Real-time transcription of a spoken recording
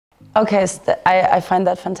Okay, so I find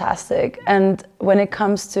that fantastic. And when it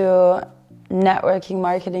comes to networking,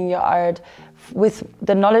 marketing your art, with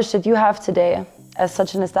the knowledge that you have today as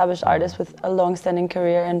such an established artist with a long-standing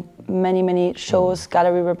career and many, many shows,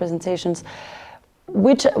 gallery representations,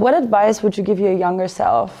 what advice would you give your younger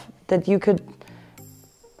self that you could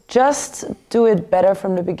just do it better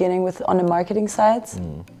from the beginning with on the marketing side?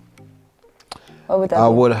 What would that be? I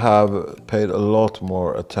would have paid a lot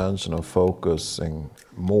more attention and focusing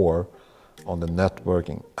more on the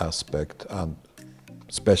networking aspect, and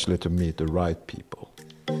especially to meet the right people.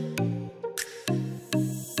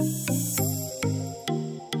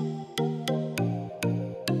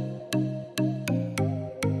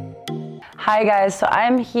 Hi guys, so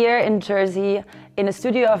I'm here in Jersey in a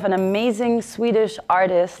studio of an amazing Swedish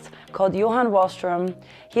artist called Johan Wahlstrom.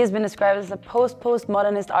 He has been described as a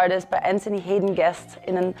post-modernist artist by Anthony Hayden Guest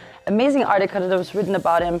in an amazing article that was written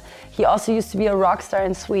about him. He also used to be a rock star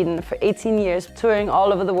in Sweden for 18 years, touring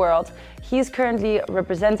all over the world. He is currently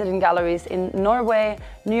represented in galleries in Norway,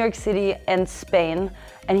 New York City and Spain,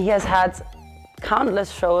 and he has had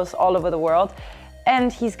countless shows all over the world.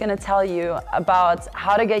 And he's gonna tell you about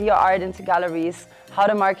how to get your art into galleries, how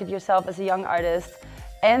to market yourself as a young artist,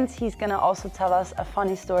 and he's gonna also tell us a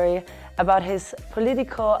funny story about his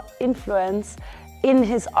political influence in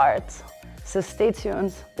his art. So stay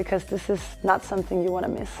tuned, because this is not something you wanna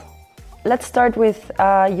miss. Let's start with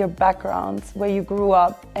your background, where you grew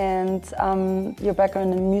up, and your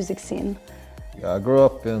background in the music scene. Yeah, I grew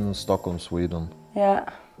up in Stockholm, Sweden. Yeah.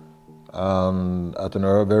 And at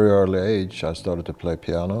a very early age, I started to play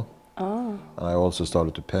piano. Oh. And I also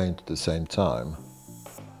started to paint at the same time.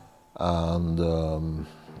 And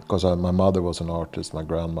because my mother was an artist, my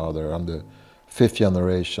grandmother, I'm the 5th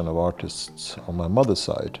generation of artists on my mother's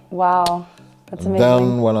side. Wow, that's amazing.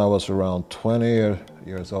 Then when I was around 20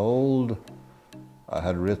 years old, I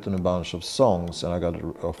had written a bunch of songs and I got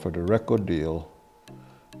offered a record deal.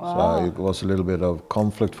 Wow. So it was a little bit of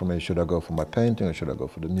conflict for me. Should I go for my painting or should I go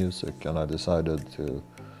for the music? And I decided to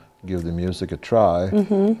give the music a try.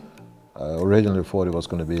 I originally thought it was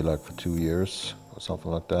going to be like for 2 years or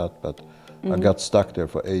something like that, but I got stuck there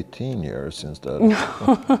for 18 years instead.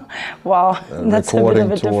 Wow, that's a bit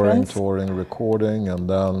of a difference. Touring, recording, and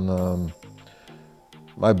then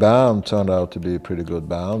my band turned out to be a pretty good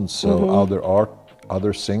band. So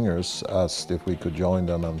other singers asked if we could join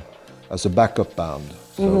them and as a backup band.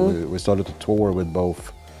 So we started to tour with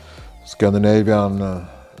both Scandinavian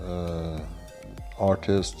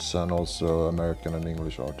artists and also American and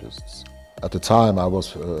English artists. At the time I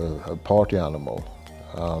was a party animal.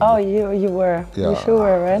 Oh, you were. Yeah, you sure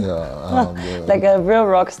were, right? Yeah. And, like a real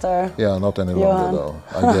rock star. Yeah, not any longer though.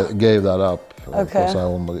 I gave that up because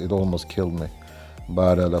Okay. it almost killed me.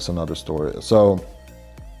 But that's another story. So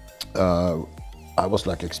I was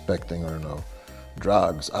like expecting, I don't know,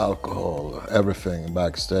 drugs, alcohol, everything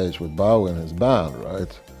backstage with Bowie and his band,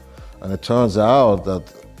 right? And it turns out that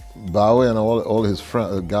Bowie and all his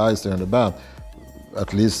guys there in the band,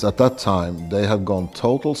 at least at that time, they had gone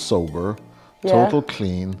total sober, total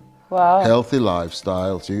clean, healthy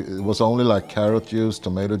lifestyle. So it was only like carrot juice,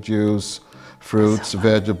 tomato juice, fruits,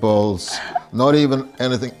 vegetables, not even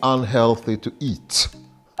anything unhealthy to eat.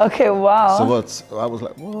 Okay, wow. So I was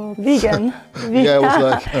like, what? Vegan. Yeah, it was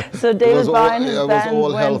like. So David Bowie and his band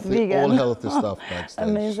all went healthy, vegan. all healthy stuff backstage.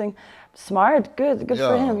 Amazing. Smart, good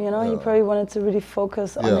for him, you know. He probably wanted to really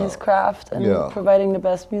focus on his craft and providing the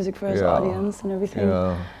best music for his audience and everything.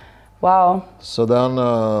 Yeah. Wow. So then,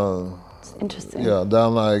 it's interesting. Yeah,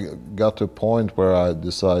 then I got to a point where I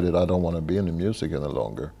decided I don't want to be in the music any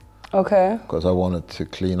longer. Okay. Because I wanted to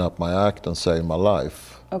clean up my act and save my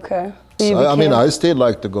life. Okay. So I mean, I still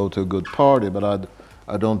like to go to a good party, but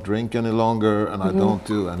I don't drink any longer and I don't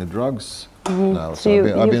do any drugs now. So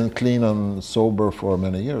I've been clean and sober for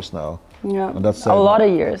many years now. Yeah, and that's a lot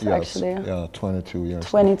of years actually. Yeah, 22 years.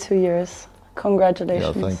 22 years.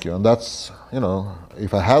 Congratulations. Yeah, thank you. And that's, you know,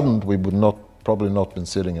 if I hadn't, we would probably not been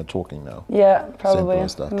sitting and talking now. Yeah, probably. Simple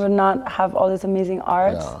as that. We would not have all this amazing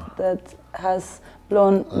art that has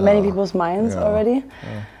blown many people's minds already.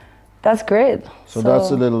 Yeah. That's great. So that's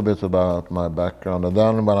a little bit about my background. And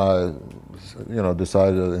then when I, you know,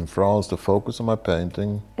 decided in France to focus on my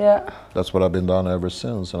painting, that's what I've been done ever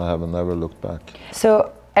since, and I haven't never looked back.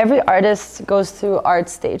 So every artist goes through art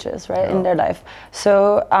stages, right, in their life.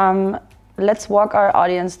 So let's walk our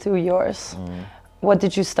audience through yours. What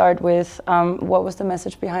did you start with? What was the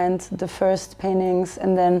message behind the first paintings,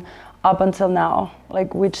 and then up until now?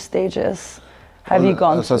 Like, which stages have you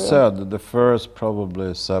gone through? As I said, the first probably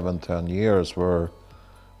 7-10 years were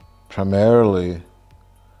primarily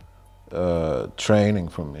training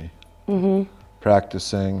for me,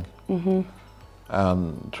 practicing,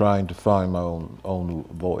 and trying to find my own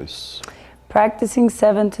voice. Practicing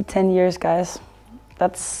 7 to 10 years, guys.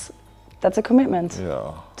 That's a commitment.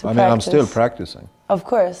 Yeah, I mean, I'm still practicing. Of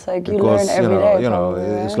course, like because, you learn every day. You know,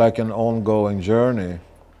 probably, it's right? like an ongoing journey.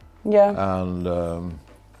 Yeah. And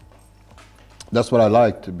that's what I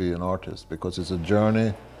like to be an artist, because it's a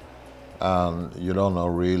journey, and you don't know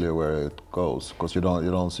really where it goes, because you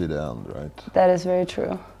don't see the end, right? That is very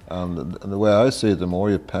true. And the way I see it, the more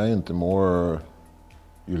you paint, the more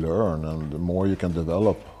you learn, and the more you can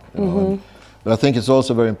develop. You know? But I think it's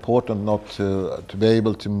also very important not to be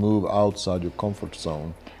able to move outside your comfort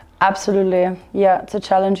zone. Absolutely, yeah, to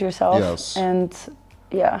challenge yourself. Yes. And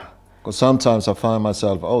yeah. Because sometimes I find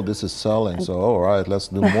myself, oh, this is selling, so all right, let's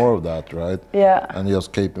do more of that, right? Yeah. And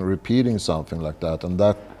just keep repeating something like that, and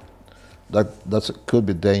that could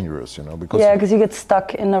be dangerous, you know, because you get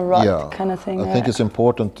stuck in a rut kind of thing. I think it's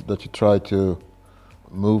important that you try to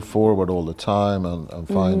move forward all the time and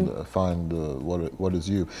find what is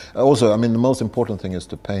you. Also, I mean, the most important thing is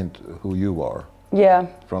to paint who you are. Yeah.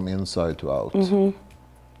 From inside to out.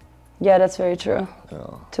 Yeah, that's very true. Yeah.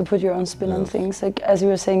 To put your own spin on things. Like as you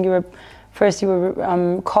were saying, you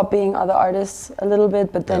were copying other artists a little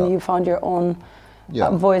bit, but then you found your own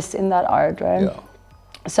voice in that art, right? Yeah.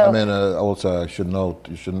 So I mean, also you should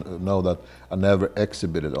know that I never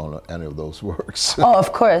exhibited on any of those works. Oh,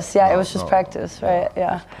 of course, yeah, it was just practice, right?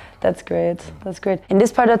 Yeah, that's great. That's great. In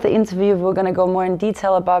this part of the interview, we're gonna go more in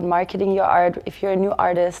detail about marketing your art. If you're a new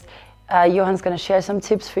artist, Johan's going to share some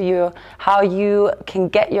tips for you, how you can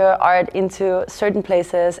get your art into certain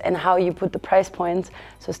places and how you put the price points.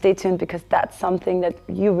 So stay tuned, because that's something that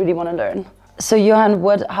you really want to learn. So Johan,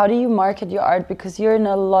 how do you market your art? Because you're in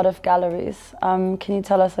a lot of galleries. Can you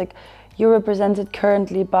tell us, like, you're represented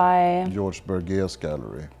currently by George Berger's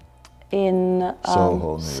gallery in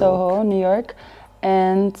Soho, New York.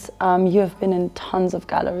 And you have been in tons of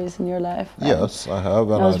galleries in your life, right? Yes, I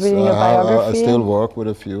have. And I was reading your biography. I still work with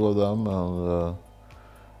a few of them. And,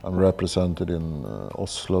 I'm represented in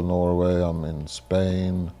Oslo, Norway. I'm in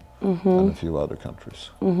Spain and a few other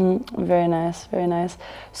countries. Very nice, very nice.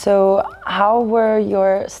 So how were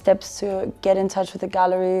your steps to get in touch with the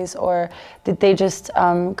galleries, or did they just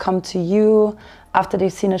come to you after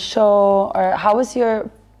they've seen a show, or how was your...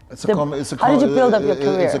 How did you build up your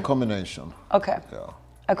career? It's a combination. Okay. Yeah.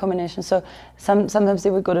 A combination. So sometimes they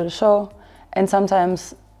would go to the show, and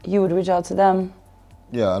sometimes you would reach out to them.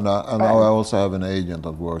 Yeah, and I also have an agent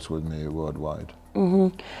that works with me worldwide.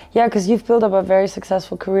 Yeah, because you've built up a very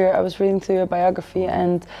successful career. I was reading through your biography,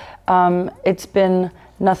 and it's been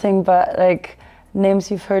nothing but like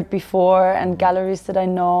names you've heard before and galleries that I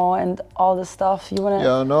know and all the stuff. You wanna?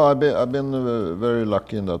 Yeah, no, I've been very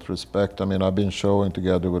lucky in that respect. I mean, I've been showing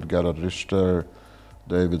together with Gerhard Richter,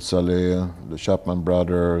 David Saleh, the Chapman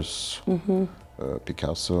brothers,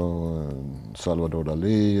 Picasso, Salvador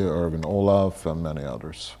Dali, Irvin Olaf, and many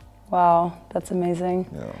others. Wow, that's amazing.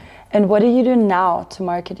 Yeah. And what do you do now to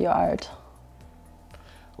market your art?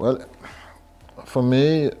 Well, for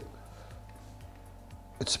me,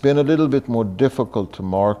 it's been a little bit more difficult to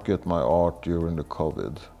market my art during the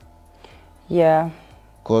COVID. Yeah.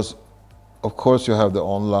 Because, of course, you have the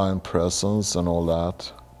online presence and all that,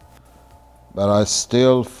 but I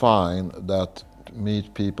still find that to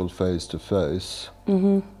meet people face to face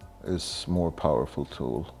is a more powerful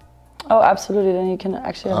tool. Oh, absolutely. Then you can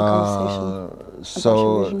actually have a conversation.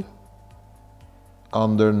 So,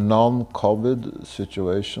 under non-COVID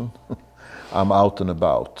situation, I'm out and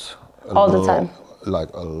about. All the time? Like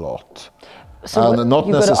a lot. So not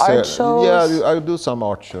you go to art shows? Yeah, I do some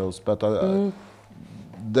art shows, but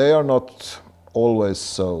they are not always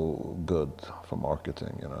so good for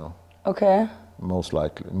marketing, you know. Okay. Most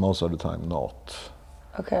of the time not.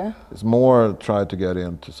 Okay. It's more try to get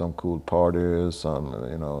into some cool parties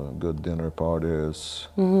and, you know, good dinner parties,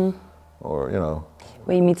 or, you know.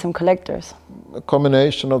 Where you meet some collectors. A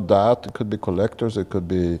combination of that. It could be collectors, it could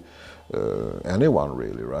be anyone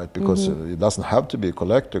really, right? Because it doesn't have to be a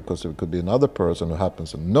collector, because it could be another person who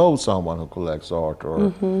happens to know someone who collects art,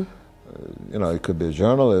 or you know, it could be a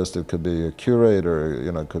journalist, it could be a curator,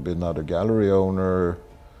 you know, it could be another gallery owner.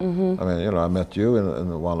 I mean, you know, I met you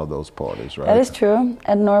in one of those parties, right? That is true,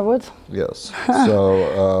 at Norwood. Yes.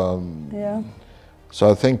 So yeah. So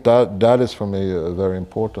I think that is for me a very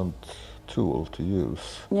important tool to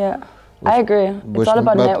use. Yeah. I agree. It's all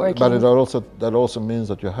about networking. But that also means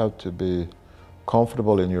that you have to be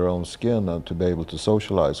comfortable in your own skin and to be able to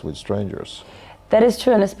socialize with strangers. That is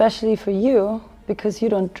true, and especially for you, because you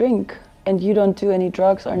don't drink and you don't do any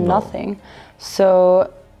drugs or nothing.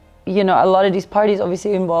 So you know, a lot of these parties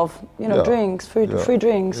obviously involve, you know, drinks, free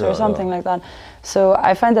drinks or something like that. So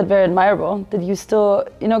I find that very admirable that you still,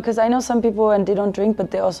 you know, because I know some people and they don't drink, but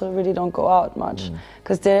they also really don't go out much.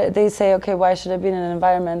 Because they say, okay, why should I be in an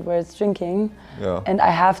environment where it's drinking? And I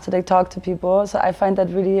have to like talk to people. So I find that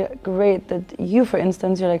really great that you, for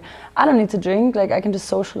instance, you're like, I don't need to drink, like I can just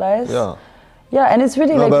socialize. Yeah, and it's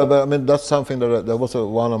really but I mean, that's something that was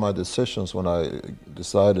one of my decisions when I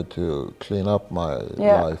decided to clean up my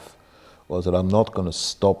life, was that I'm not going to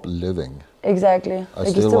stop living. Exactly. I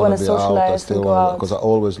still want to be out. I still want, because I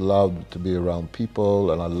always loved to be around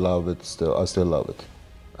people, and I love it still. I still love it.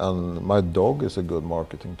 And my dog is a good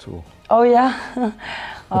marketing tool. Oh yeah,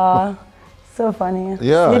 so funny.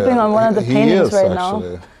 Yeah, sleeping on one of the paintings right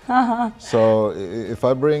actually. now. So if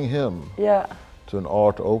I bring him to an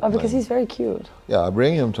art opening. Oh, because he's very cute. Yeah, I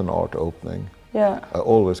bring him to an art opening. Yeah. I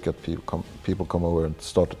always get people come over and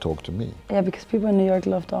start to talk to me. Yeah, because people in New York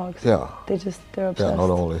love dogs. Yeah. They're obsessed. Yeah, not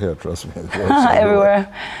only here, trust me.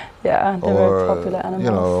 Everywhere. Yeah, they're very popular animals.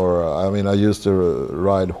 You know, I mean, I used to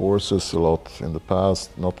ride horses a lot in the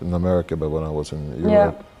past, not in America, but when I was in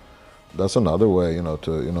Europe. Yeah. That's another way, you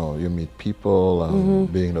know, you meet people,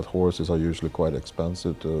 and being that horses are usually quite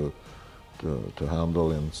expensive to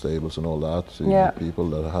handle in stables and all that. So you meet people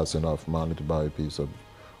that has enough money to buy a piece of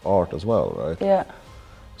art as well, right? Yeah.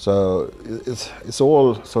 So it's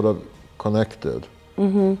all sort of connected.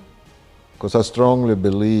 Because I strongly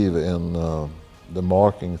believe in the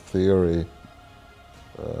marketing theory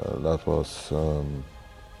that was a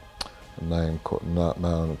man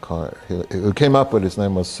who came up with. His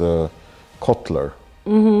name was Kotler.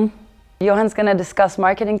 Johan's going to discuss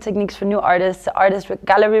marketing techniques for new artists, artist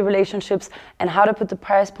gallery relationships, and how to put the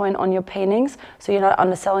price point on your paintings so you're not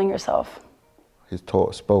underselling yourself. He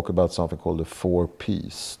spoke about something called the 4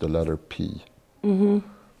 Ps, the letter P.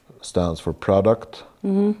 Stands for product,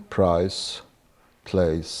 price,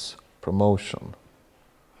 place, promotion.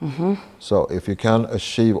 So if you can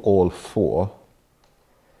achieve all 4,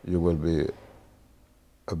 you will be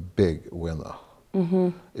a big winner.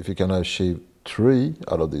 If you can achieve 3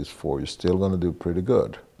 out of these 4, you're still going to do pretty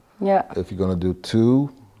good. Yeah. If you're going to do 2,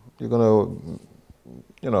 you're going to,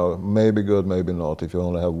 you know, maybe good, maybe not. If you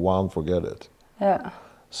only have 1, forget it. Yeah.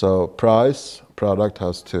 So price, product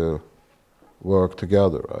has to work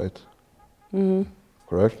together, right?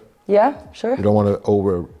 Correct? Yeah, sure. You don't want to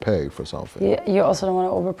overpay for something. Yeah, you also don't want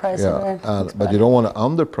to overprice it. Right? But you don't want to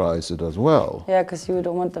underprice it as well. Yeah, because you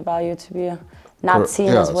don't want the value to be not seen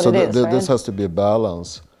as what it is, right? This has to be a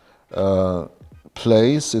balance.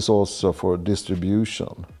 Place is also for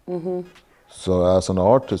distribution. So as an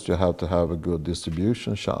artist, you have to have a good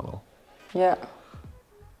distribution channel. Yeah.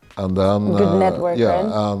 And then good network,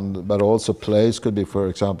 right? But also place could be, for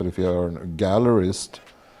example, if you're a gallerist.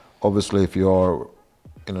 Obviously, if you are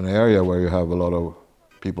in an area where you have a lot of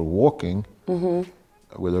people walking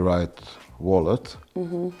with the right wallet,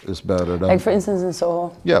 it's better than... Like for instance in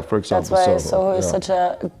Soho. Yeah, for example, that's why Soho is such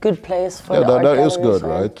a good place for the art that galleries, is good,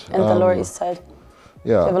 right? And the Lower East Side.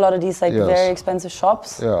 Yeah. You have a lot of these like very expensive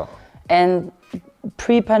shops. Yeah. And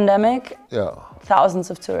pre-pandemic, thousands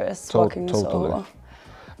of tourists walking in totally. Soho.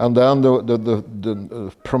 And then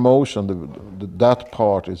the promotion, that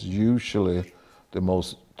part is usually the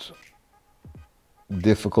most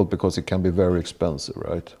difficult because it can be very expensive,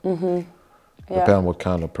 right? Depending what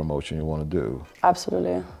kind of promotion you want to do.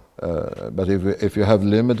 Absolutely. But if you have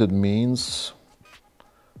limited means,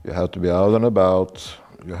 you have to be out and about.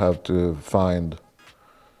 You have to find,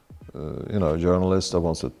 you know, journalists that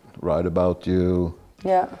wants to write about you.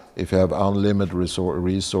 Yeah. If you have unlimited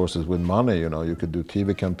resources with money, you know, you could do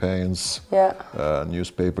TV campaigns,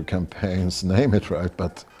 newspaper campaigns, name it, right?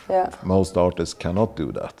 But most artists cannot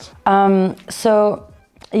do that. So,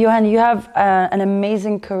 Johan, you have an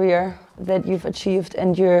amazing career that you've achieved,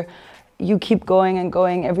 and you keep going and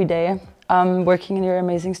going every day, working in your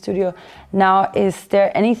amazing studio. Now, is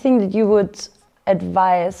there anything that you would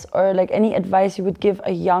advise, or like any advice you would give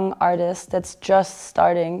a young artist that's just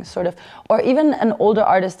starting, sort of, or even an older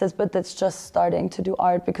artist that's just starting to do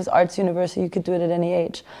art, because art's universal, you could do it at any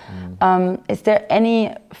age. Is there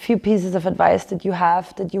any few pieces of advice that you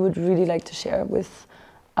have that you would really like to share with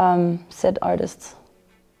said artists?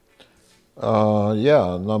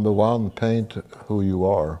 Yeah, number 1, paint who you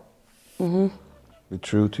are. Be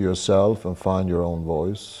true to yourself and find your own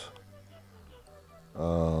voice.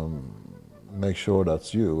 Make sure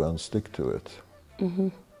that's you and stick to it.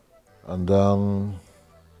 And then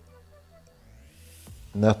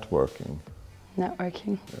networking.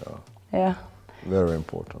 Networking. Yeah. Very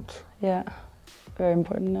important. Yeah. very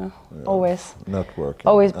important now. Yeah. Always. Networking.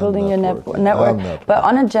 Always building your network. But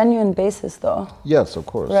on a genuine basis, though. Yes, of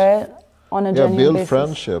course. Right? On a genuine build basis.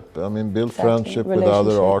 friendship. I mean, build Exactly. friendship with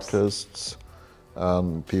other artists and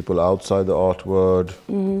people outside the art world.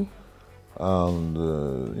 And,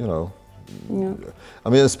 you know, I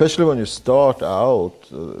mean, especially when you start out,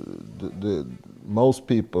 most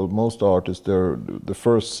people, most artists, the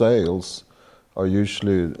first sales are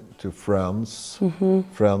usually to friends,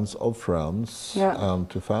 friends of friends, and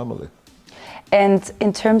to family. And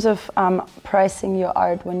in terms of pricing your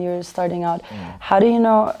art when you're starting out, how do you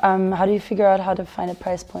know, how do you figure out how to find a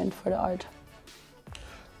price point for the art?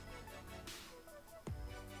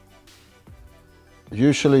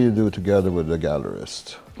 Usually you do it together with the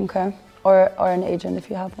gallerist. Okay. Or an agent if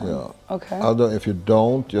you have one. Yeah. Okay. If you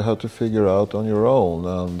don't, you have to figure out on your own.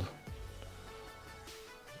 And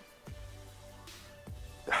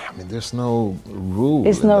I mean, there's no rule.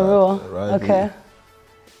 There's no rule, right? Okay.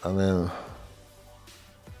 I mean,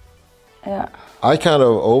 yeah. I kind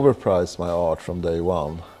of overpriced my art from day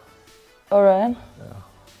one. All right.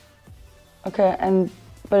 Yeah. Okay,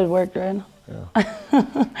 but it worked, right? Yeah.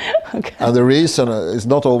 Okay. And the reason it's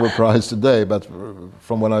not overpriced today, but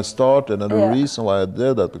from when I started, and the reason why I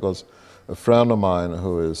did that, because a friend of mine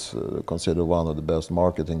who is considered one of the best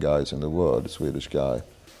marketing guys in the world, a Swedish guy,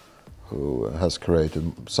 who has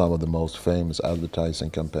created some of the most famous advertising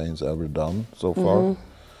campaigns ever done so far,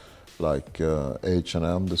 like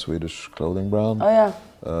H&M, the Swedish clothing brand. Oh yeah.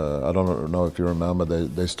 I don't know if you remember,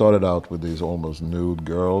 they started out with these almost nude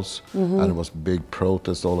girls, and it was big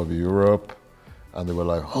protests all over Europe. And they were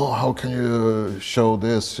like, oh, how can you show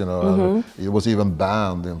this, you know? It was even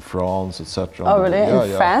banned in France, etc. Oh, really?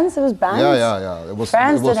 In France it was banned? Yeah. It was,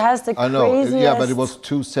 France that has the craziest yeah, but it was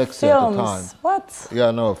too sexy films. At the time. What?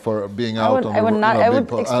 Yeah, no, for being out on the... I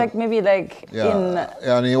would expect maybe like in...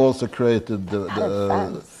 Yeah, and he also created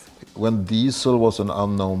when Diesel was an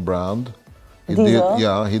unknown brand, he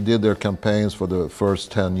did their campaigns for the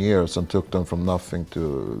first 10 years and took them from nothing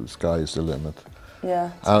to sky is the limit.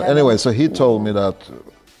 Yeah. Anyway, so he told me that,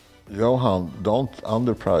 Johan, don't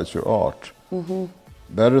underprice your art.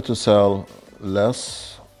 Better to sell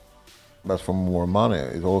less, but for more money.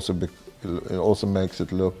 It also makes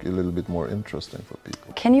it look a little bit more interesting for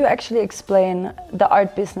people. Can you actually explain the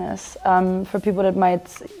art business for people that might...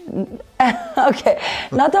 Okay,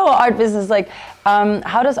 not the whole art business, like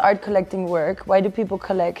how does art collecting work? Why do people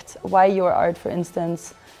collect? Why your art, for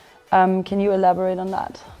instance? Can you elaborate on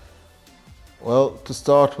that? Well, to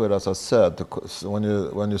start with, as I said,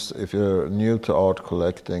 if you're new to art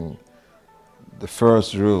collecting, the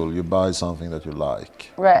first rule, you buy something that you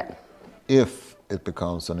like. Right. If it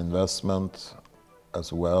becomes an investment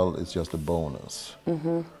as well, it's just a bonus.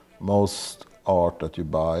 Most art that you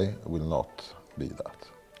buy will not be that.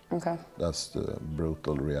 Okay. That's the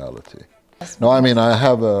brutal reality. No, I mean, I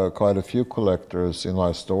have quite a few collectors in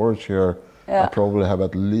my storage here. I probably have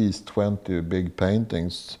at least 20 big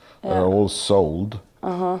paintings that are all sold,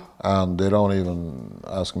 and they don't even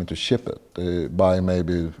ask me to ship it. They buy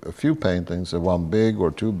maybe a few paintings, one big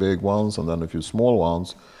or two big ones, and then a few small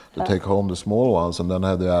ones. They take home the small ones, and then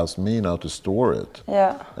they ask me now to store it.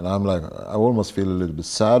 Yeah. And I'm like, I almost feel a little bit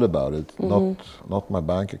sad about it. Not my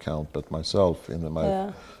bank account, but myself in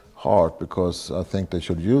my heart, because I think they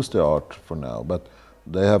should use the art for now. But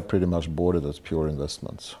they have pretty much bought it as pure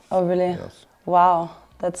investments. Oh, really? Yes. Wow.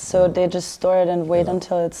 That's so they just store it and wait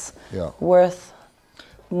until it's worth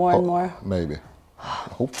more and more. Maybe.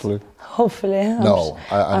 Hopefully. Hopefully. No,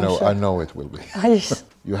 I know it will be.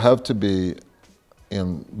 You have to be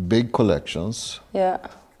in big collections,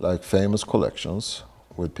 like famous collections,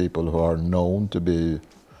 with people who are known to be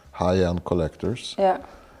high-end collectors. Yeah.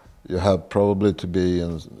 You have probably to be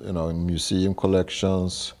in museum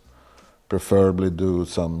collections, preferably do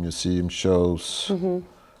some museum shows,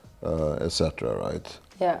 etc. Right?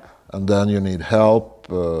 Yeah. And then you need help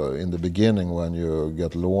in the beginning when you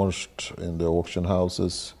get launched in the auction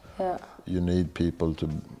houses. Yeah. You need people to,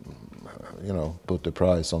 put the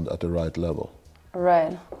price at the right level.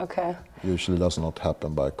 Right. Okay. Usually does not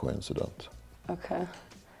happen by coincidence. Okay.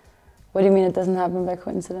 What do you mean it doesn't happen by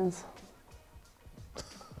coincidence?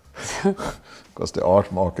 Because the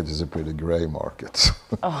art market is a pretty grey market.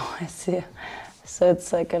 Oh, I see. So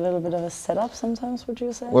it's like a little bit of a setup sometimes, would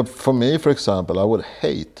you say? Well, for me, for example, I would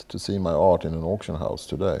hate to see my art in an auction house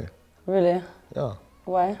today. Really? Yeah.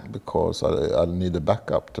 Why? Because I need a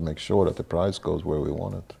backup to make sure that the price goes where we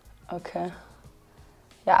want it. Okay.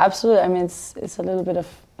 Yeah, absolutely. I mean, it's a little bit of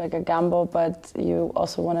like a gamble, but you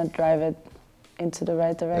also want to drive it into the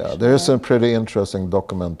right direction. Yeah, there's a pretty interesting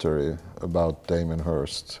documentary about Damien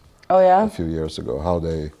Hirst. Oh yeah? A few years ago, how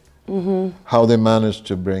they How they managed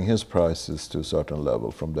to bring his prices to a certain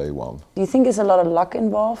level from day one. Do you think there's a lot of luck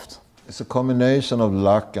involved? It's a combination of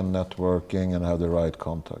luck and networking and have the right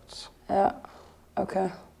contacts. Yeah,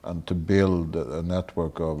 okay. And to build a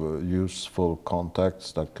network of useful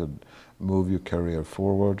contacts that could move your career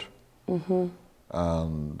forward.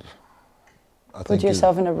 And I put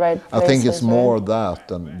yourself in the right places. I think it's more that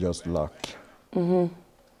than just luck. And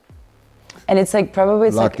it's like probably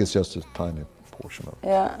luck is just a tiny portion of it.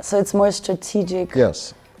 Yeah, so it's more strategic.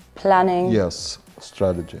 Yes. Planning. Yes,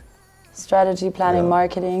 strategy. Strategy, planning,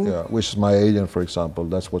 marketing. Yeah, which is my agent, for example.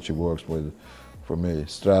 That's what she works with for me.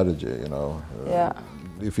 Strategy, you know. Yeah.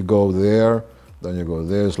 If you go there, then you go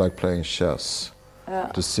there. It's like playing chess. Yeah.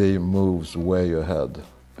 To see moves way ahead.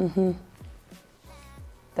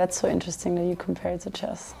 That's so interesting that you compare it to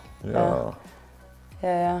chess. Yeah.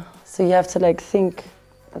 Yeah. So you have to like think,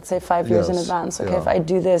 let's say 5 years in advance. Okay, if I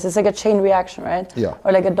do this, it's like a chain reaction, right? Yeah.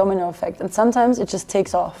 Or like a domino effect. And sometimes it just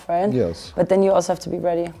takes off, right? Yes. But then you also have to be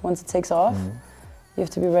ready. Once it takes off, you have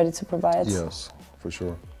to be ready to provide. Yes, for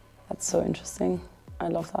sure. That's so interesting. I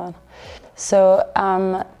love that. So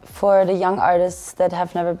for the young artists that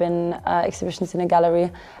have never been exhibitions in a gallery,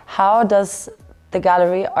 how does the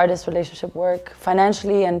gallery-artist relationship work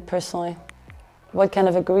financially and personally? What kind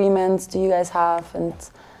of agreements do you guys have, and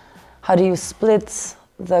how do you split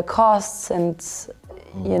the costs, and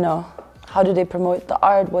you know, how do they promote the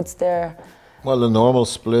art? What's their... Well, the normal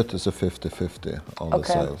split is a 50-50 on the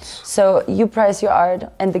sales. So you price your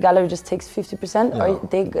art and the gallery just takes 50%, or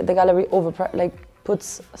the gallery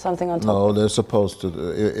puts something on top? No, they're supposed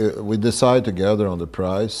to. We decide together on the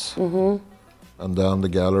price, and then the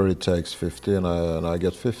gallery takes 50 and I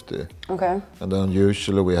get 50. Okay. And then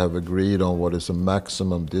usually we have agreed on what is a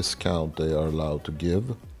maximum discount they are allowed to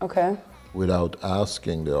give. Okay. Without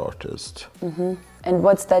asking the artist. And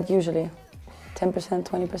what's that usually? 10%,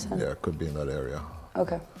 20%? Yeah, it could be in that area.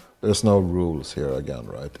 Okay. There's no rules here again,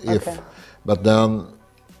 right? Okay. But then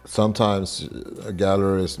sometimes a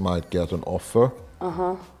gallerist might get an offer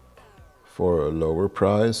for a lower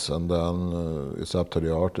price, and then it's up to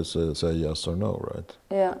the artist to say yes or no, right?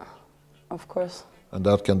 Yeah, of course. And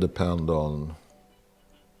that can depend on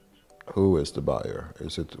who is the buyer.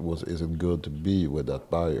 Is it good to be with that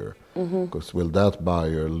buyer? Because will that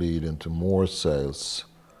buyer lead into more sales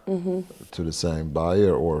to the same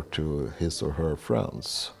buyer or to his or her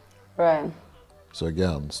friends? Right. So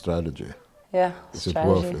again, strategy. Yeah, is strategy. It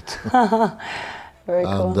worth it? Very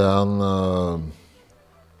cool. And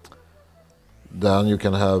then you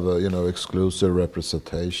can have exclusive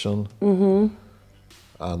representation,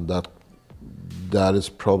 and that is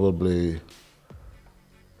probably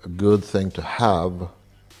a good thing to have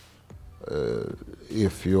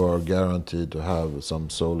if you are guaranteed to have some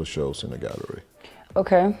solo shows in a gallery.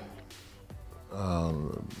 Okay.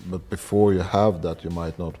 But before you have that, you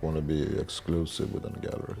might not want to be exclusive with a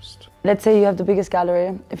gallerist. Let's say you have the biggest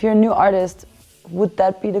gallery. If you're a new artist, would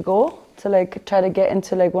that be the goal? To like try to get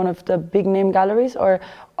into like one of the big name galleries, or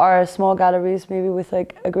are small galleries maybe with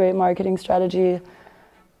like a great marketing strategy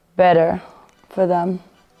better for them?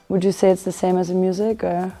 Would you say it's the same as in music,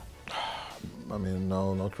 or? I mean,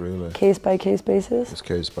 no, not really. Case by case basis? It's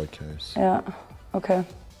case by case. Yeah, okay.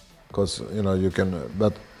 Because, you can,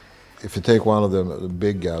 but if you take one of the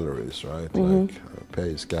big galleries, right, like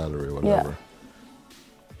Pace Gallery, whatever,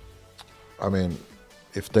 I mean,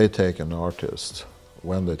 if they take an artist,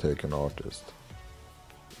 when they take an artist,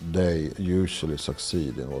 they usually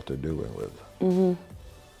succeed in what they're doing with.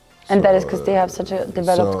 And that is because they have such a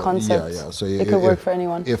developed concept. Yeah. So it could work for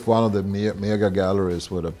anyone. If one of the mega galleries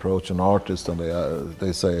would approach an artist and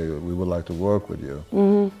they say, we would like to work with you,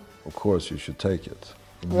 of course you should take it.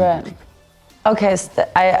 Right. Okay, so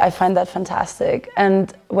I find that fantastic.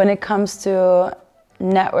 And when it comes to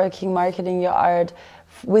networking, marketing your art,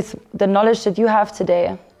 with the knowledge that you have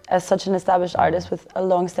today as such an established artist with a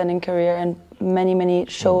long-standing career and many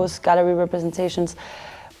shows, gallery representations,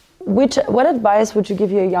 what advice would you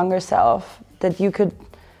give your younger self that you could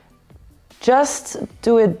just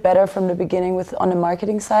do it better from the beginning on the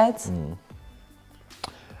marketing side?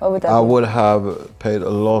 What would that be? I would have paid a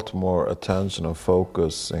lot more attention and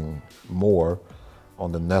focusing more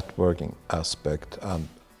on the networking aspect, and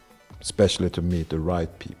especially to meet the right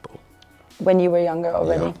people. When you were younger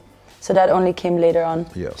already? Yeah. So that only came later on?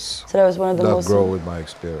 Yes. So that was one of the most... That grow with my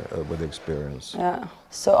experience. Yeah.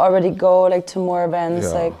 So already go like to more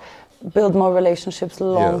events, like build more relationships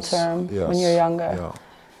long term when you're younger.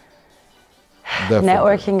 Yeah.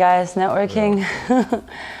 Networking, guys, networking. Yeah.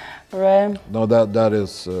 Right. No, that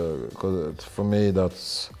is, cause for me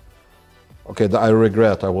that's, okay, I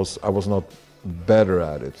regret I was not better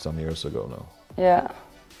at it some years ago now. Yeah.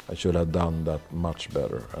 I should have done that much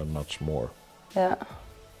better and much more. Yeah.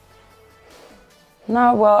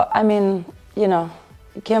 No, well, I mean, you know,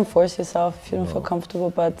 you can't force yourself if you don't feel comfortable,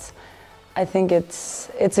 but I think it's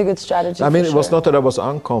a good strategy. I mean, for it was sure. not that I was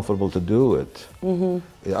uncomfortable to do it.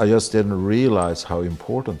 I just didn't realize how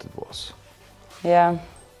important it was. Yeah.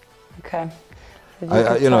 Okay.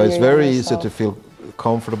 You know, it's very easy to feel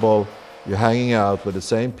comfortable. You're hanging out with the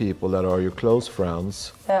same people that are your close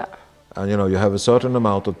friends. Yeah. And you know, you have a certain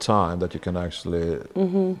amount of time that you can actually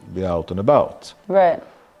be out and about. Right.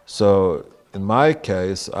 So in my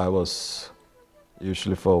case, I was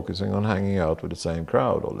usually focusing on hanging out with the same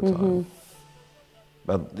crowd all the time.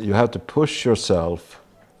 But you have to push yourself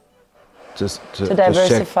to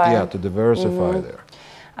diversify. Check, to diversify there.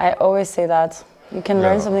 I always say that. You can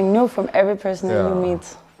learn something new from every person that you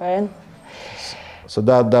meet, right? So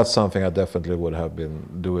that's something I definitely would have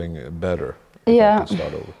been doing better if I could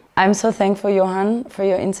start over. I'm so thankful, Johan, for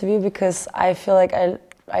your interview, because I feel like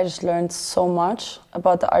I just learned so much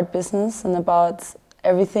about the art business and about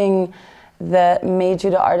everything that made you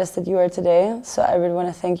the artist that you are today. So I really want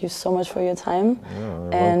to thank you so much for your time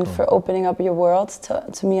and for opening up your world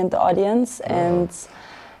to me and the audience. And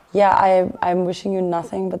yeah, I'm wishing you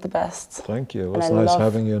nothing but the best. Thank you. It was nice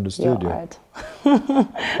having you in the studio. Art.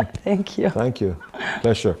 Thank you. Thank you.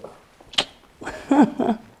 Pleasure.